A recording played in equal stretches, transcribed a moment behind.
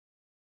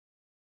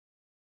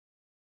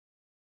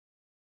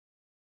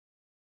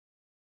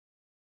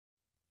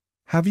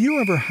Have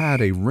you ever had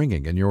a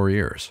ringing in your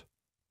ears?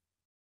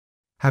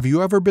 Have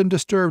you ever been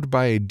disturbed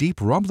by a deep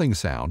rumbling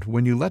sound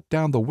when you let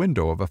down the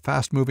window of a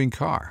fast-moving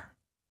car?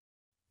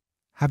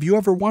 Have you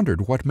ever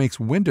wondered what makes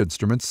wind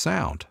instruments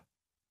sound?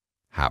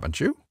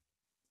 Haven't you?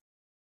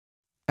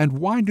 And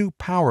why do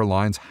power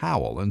lines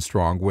howl in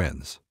strong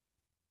winds?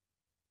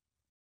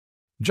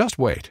 Just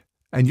wait,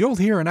 and you'll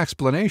hear an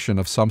explanation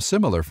of some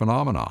similar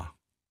phenomena.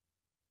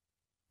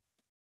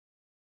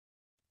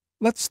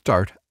 Let's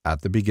start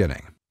at the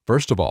beginning.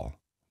 First of all,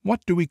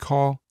 what do we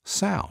call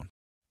sound?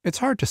 It's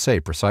hard to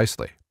say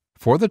precisely.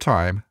 For the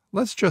time,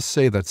 let's just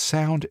say that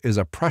sound is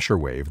a pressure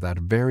wave that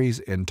varies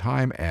in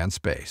time and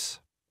space.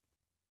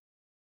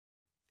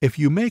 If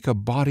you make a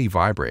body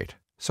vibrate,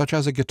 such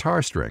as a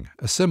guitar string,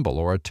 a cymbal,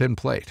 or a tin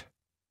plate,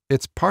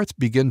 its parts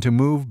begin to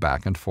move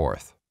back and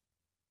forth.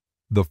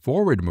 The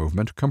forward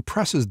movement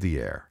compresses the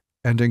air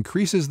and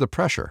increases the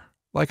pressure,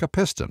 like a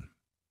piston.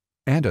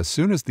 And as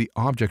soon as the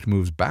object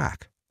moves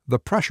back, the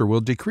pressure will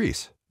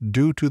decrease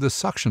due to the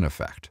suction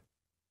effect.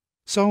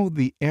 So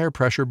the air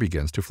pressure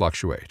begins to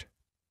fluctuate.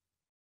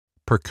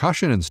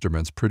 Percussion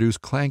instruments produce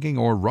clanging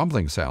or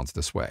rumbling sounds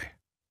this way.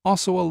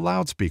 Also, a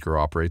loudspeaker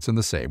operates in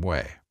the same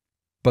way.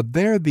 But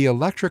there the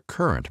electric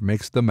current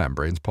makes the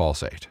membranes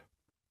pulsate.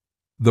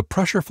 The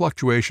pressure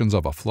fluctuations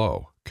of a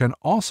flow can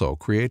also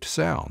create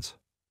sounds.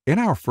 In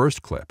our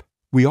first clip,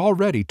 we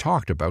already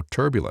talked about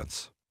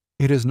turbulence.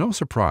 It is no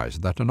surprise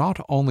that not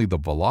only the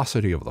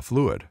velocity of the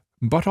fluid,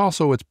 but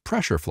also its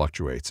pressure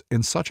fluctuates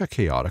in such a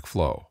chaotic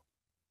flow.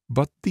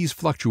 But these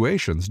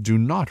fluctuations do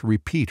not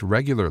repeat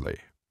regularly.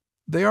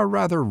 They are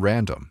rather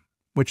random,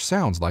 which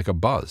sounds like a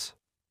buzz.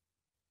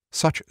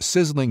 Such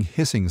sizzling,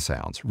 hissing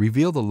sounds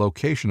reveal the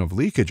location of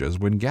leakages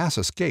when gas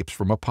escapes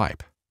from a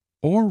pipe,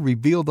 or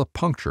reveal the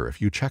puncture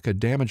if you check a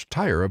damaged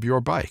tire of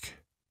your bike.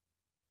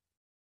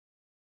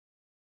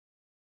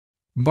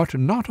 But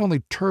not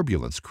only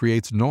turbulence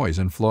creates noise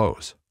in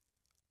flows.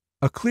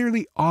 A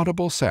clearly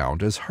audible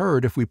sound is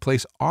heard if we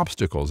place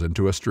obstacles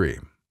into a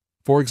stream.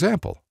 For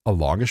example, a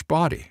longish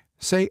body,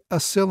 say a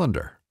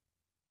cylinder.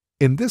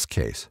 In this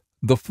case,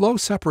 the flow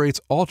separates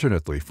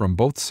alternately from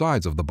both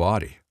sides of the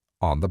body,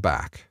 on the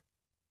back.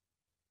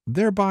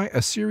 Thereby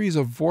a series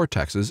of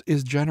vortexes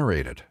is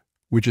generated,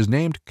 which is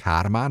named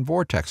Kármán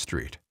vortex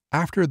street,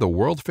 after the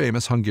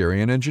world-famous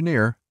Hungarian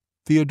engineer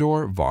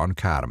Theodor von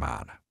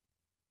Kármán.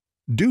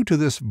 Due to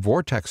this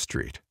vortex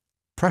street,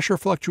 pressure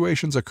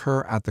fluctuations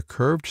occur at the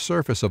curved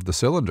surface of the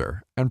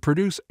cylinder and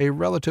produce a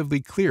relatively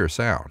clear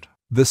sound.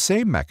 The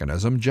same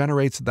mechanism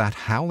generates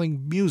that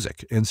howling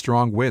music in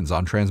strong winds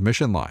on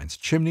transmission lines,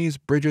 chimneys,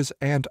 bridges,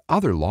 and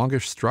other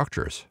longish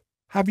structures.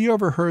 Have you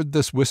ever heard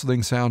this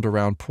whistling sound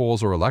around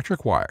poles or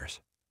electric wires?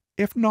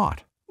 If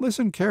not,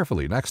 listen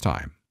carefully next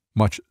time.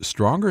 Much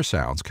stronger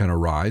sounds can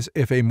arise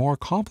if a more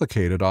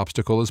complicated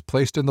obstacle is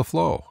placed in the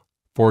flow.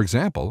 For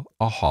example,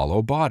 a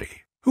hollow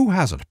body. Who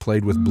hasn't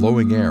played with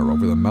blowing air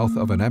over the mouth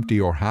of an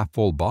empty or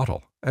half-full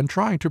bottle and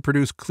trying to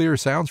produce clear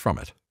sounds from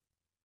it?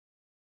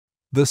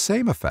 The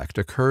same effect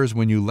occurs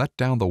when you let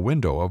down the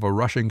window of a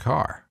rushing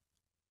car.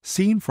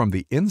 Seen from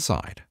the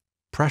inside,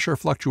 pressure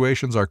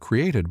fluctuations are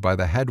created by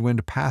the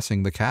headwind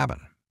passing the cabin.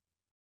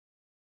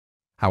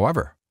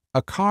 However,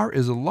 a car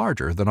is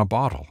larger than a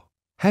bottle.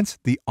 Hence,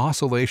 the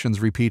oscillations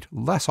repeat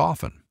less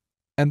often,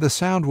 and the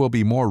sound will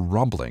be more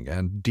rumbling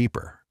and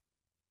deeper.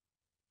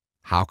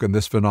 How can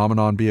this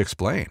phenomenon be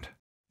explained?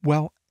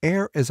 Well,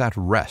 air is at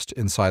rest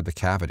inside the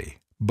cavity,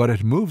 but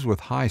it moves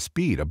with high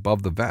speed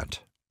above the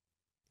vent.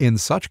 In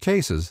such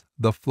cases,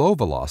 the flow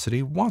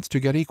velocity wants to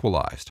get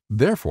equalized.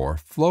 Therefore,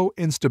 flow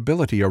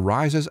instability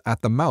arises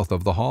at the mouth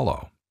of the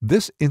hollow.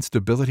 This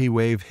instability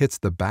wave hits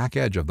the back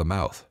edge of the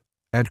mouth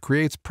and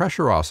creates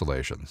pressure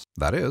oscillations,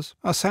 that is,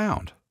 a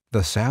sound.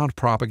 The sound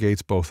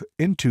propagates both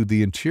into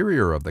the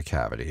interior of the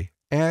cavity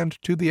and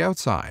to the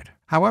outside.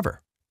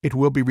 However, it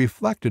will be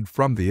reflected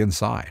from the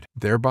inside,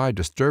 thereby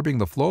disturbing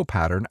the flow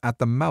pattern at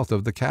the mouth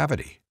of the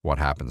cavity. What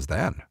happens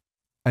then?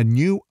 A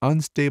new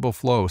unstable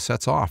flow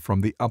sets off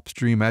from the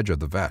upstream edge of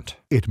the vent.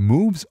 It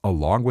moves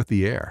along with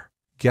the air,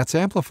 gets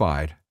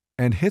amplified,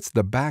 and hits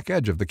the back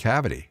edge of the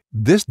cavity.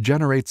 This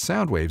generates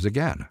sound waves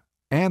again,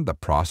 and the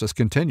process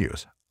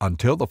continues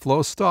until the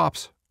flow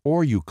stops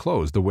or you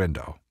close the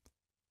window.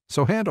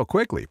 So handle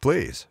quickly,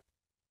 please.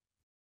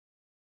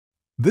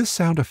 This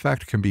sound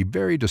effect can be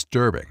very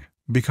disturbing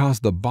because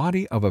the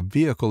body of a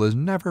vehicle is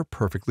never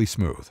perfectly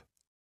smooth.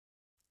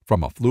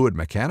 From a fluid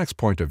mechanics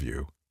point of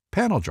view,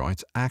 panel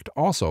joints act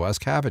also as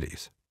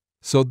cavities,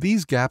 so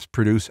these gaps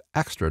produce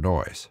extra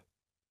noise.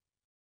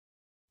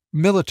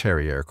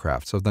 Military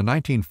aircrafts of the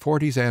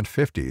 1940s and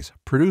 50s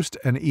produced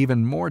an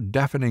even more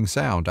deafening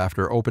sound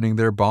after opening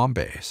their bomb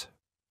bays.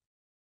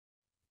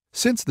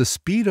 Since the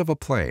speed of a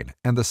plane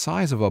and the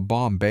size of a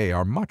bomb bay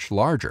are much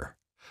larger,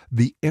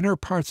 the inner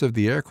parts of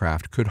the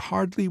aircraft could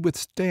hardly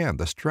withstand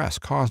the stress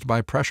caused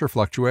by pressure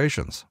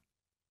fluctuations.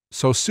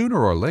 So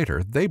sooner or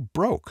later they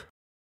broke,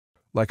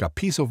 like a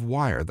piece of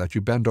wire that you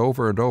bend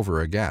over and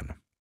over again.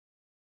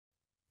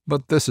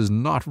 But this is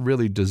not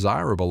really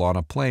desirable on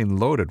a plane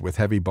loaded with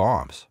heavy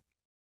bombs.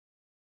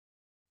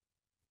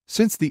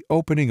 since the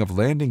opening of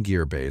landing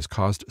gear bays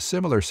caused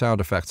similar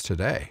sound effects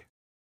today.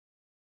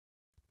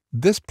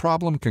 This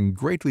problem can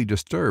greatly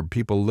disturb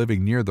people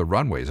living near the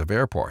runways of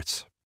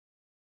airports.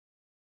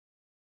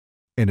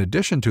 In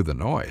addition to the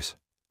noise,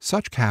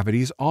 such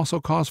cavities also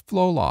cause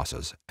flow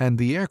losses, and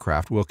the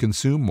aircraft will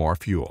consume more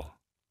fuel.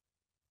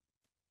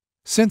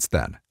 Since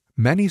then,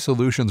 many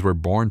solutions were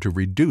born to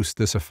reduce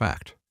this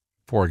effect.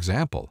 For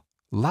example,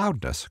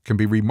 loudness can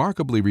be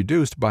remarkably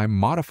reduced by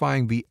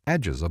modifying the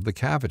edges of the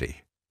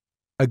cavity.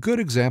 A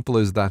good example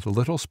is that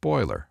little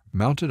spoiler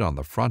mounted on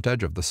the front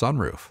edge of the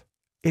sunroof.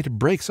 It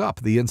breaks up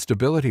the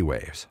instability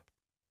waves.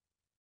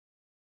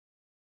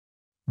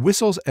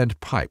 Whistles and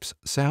pipes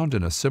sound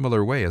in a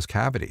similar way as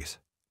cavities.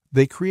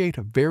 They create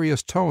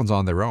various tones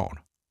on their own,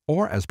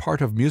 or as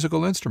part of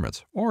musical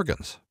instruments,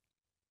 organs.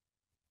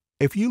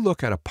 If you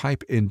look at a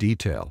pipe in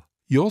detail,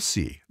 you'll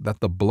see that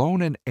the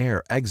blown-in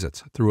air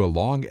exits through a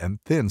long and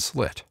thin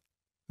slit,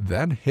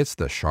 then hits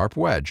the sharp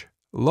wedge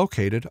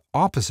located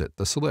opposite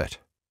the slit.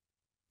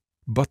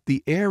 But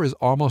the air is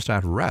almost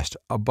at rest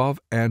above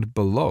and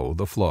below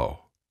the flow.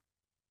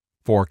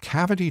 For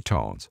cavity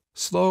tones,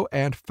 slow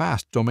and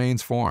fast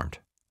domains formed,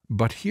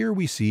 but here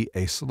we see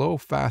a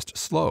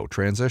slow-fast-slow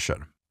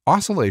transition.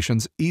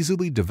 Oscillations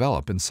easily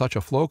develop in such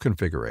a flow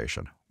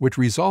configuration, which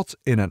results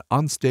in an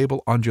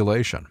unstable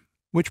undulation,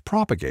 which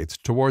propagates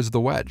towards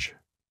the wedge.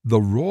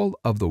 The role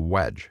of the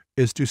wedge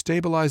is to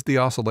stabilize the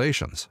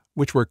oscillations,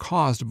 which were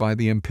caused by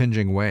the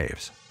impinging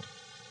waves.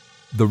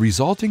 The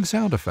resulting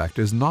sound effect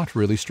is not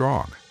really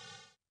strong.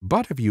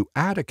 But if you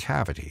add a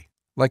cavity,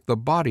 like the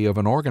body of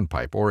an organ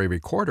pipe or a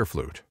recorder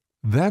flute,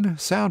 then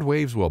sound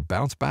waves will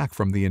bounce back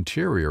from the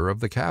interior of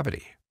the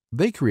cavity.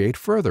 They create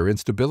further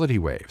instability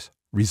waves,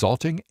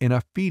 resulting in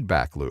a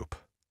feedback loop.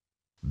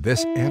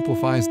 This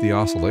amplifies the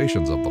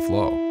oscillations of the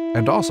flow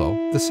and also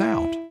the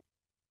sound.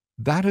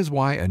 That is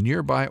why a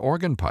nearby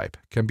organ pipe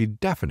can be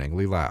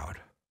deafeningly loud.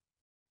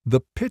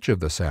 The pitch of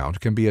the sound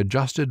can be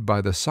adjusted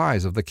by the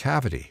size of the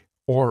cavity,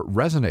 or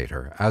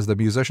resonator as the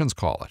musicians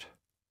call it.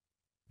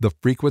 The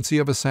frequency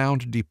of a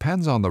sound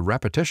depends on the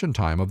repetition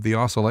time of the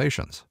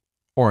oscillations,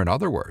 or in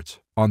other words,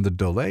 on the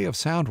delay of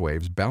sound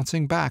waves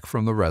bouncing back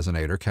from the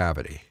resonator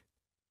cavity.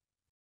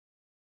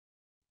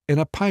 In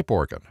a pipe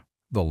organ,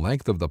 the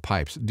length of the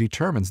pipes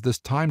determines this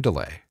time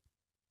delay.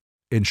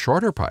 In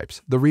shorter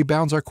pipes, the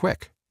rebounds are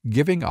quick,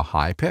 giving a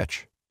high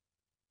pitch,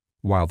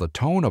 while the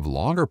tone of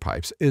longer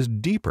pipes is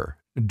deeper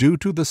due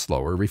to the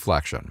slower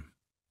reflection.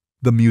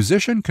 The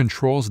musician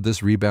controls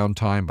this rebound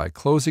time by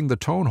closing the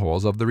tone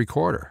holes of the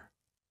recorder.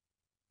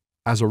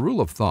 As a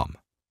rule of thumb,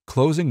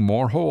 closing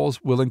more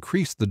holes will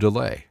increase the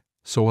delay,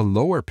 so a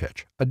lower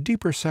pitch, a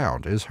deeper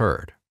sound is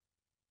heard.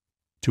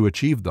 To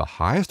achieve the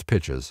highest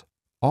pitches,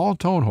 all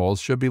tone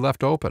holes should be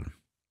left open.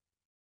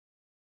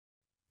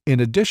 In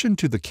addition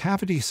to the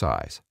cavity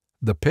size,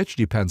 the pitch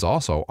depends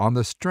also on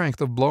the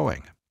strength of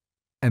blowing,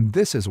 and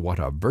this is what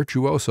a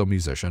virtuoso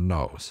musician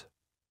knows.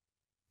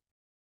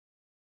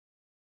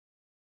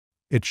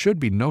 It should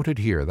be noted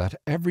here that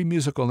every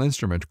musical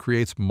instrument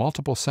creates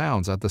multiple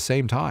sounds at the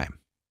same time.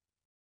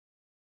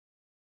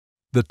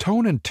 The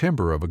tone and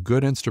timbre of a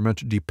good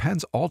instrument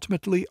depends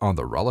ultimately on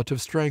the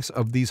relative strengths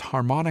of these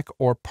harmonic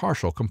or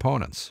partial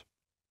components.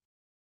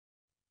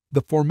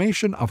 The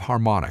formation of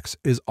harmonics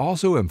is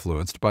also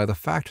influenced by the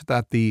fact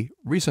that the,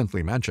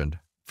 recently mentioned,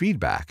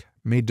 feedback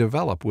may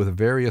develop with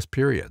various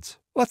periods.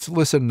 Let's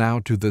listen now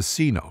to the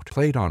C note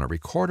played on a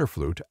recorder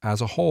flute as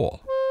a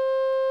whole,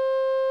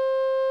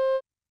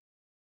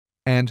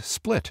 and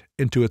split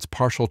into its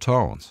partial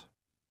tones.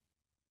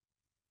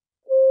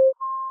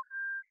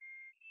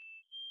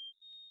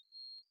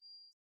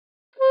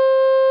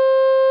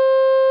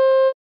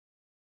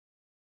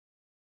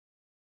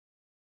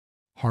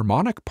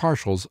 Harmonic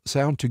partials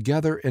sound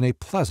together in a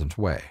pleasant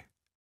way,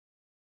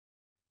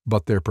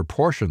 but their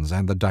proportions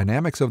and the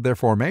dynamics of their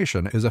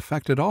formation is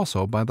affected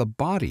also by the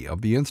body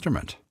of the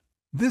instrument.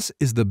 This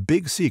is the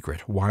big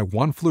secret why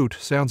one flute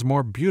sounds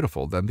more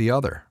beautiful than the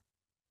other.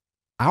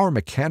 Our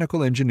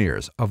mechanical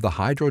engineers of the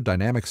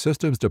Hydrodynamic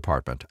Systems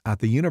Department at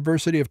the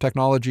University of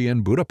Technology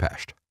in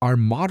Budapest are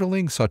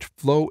modeling such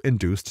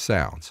flow-induced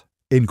sounds.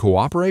 In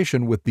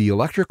cooperation with the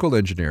electrical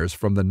engineers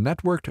from the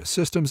Networked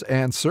Systems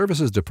and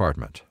Services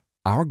Department,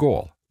 our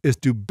goal is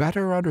to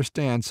better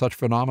understand such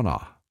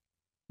phenomena.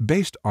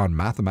 Based on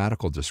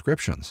mathematical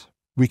descriptions,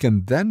 we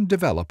can then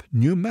develop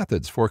new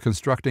methods for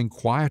constructing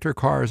quieter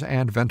cars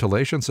and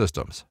ventilation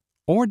systems,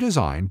 or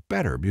design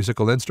better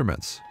musical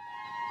instruments.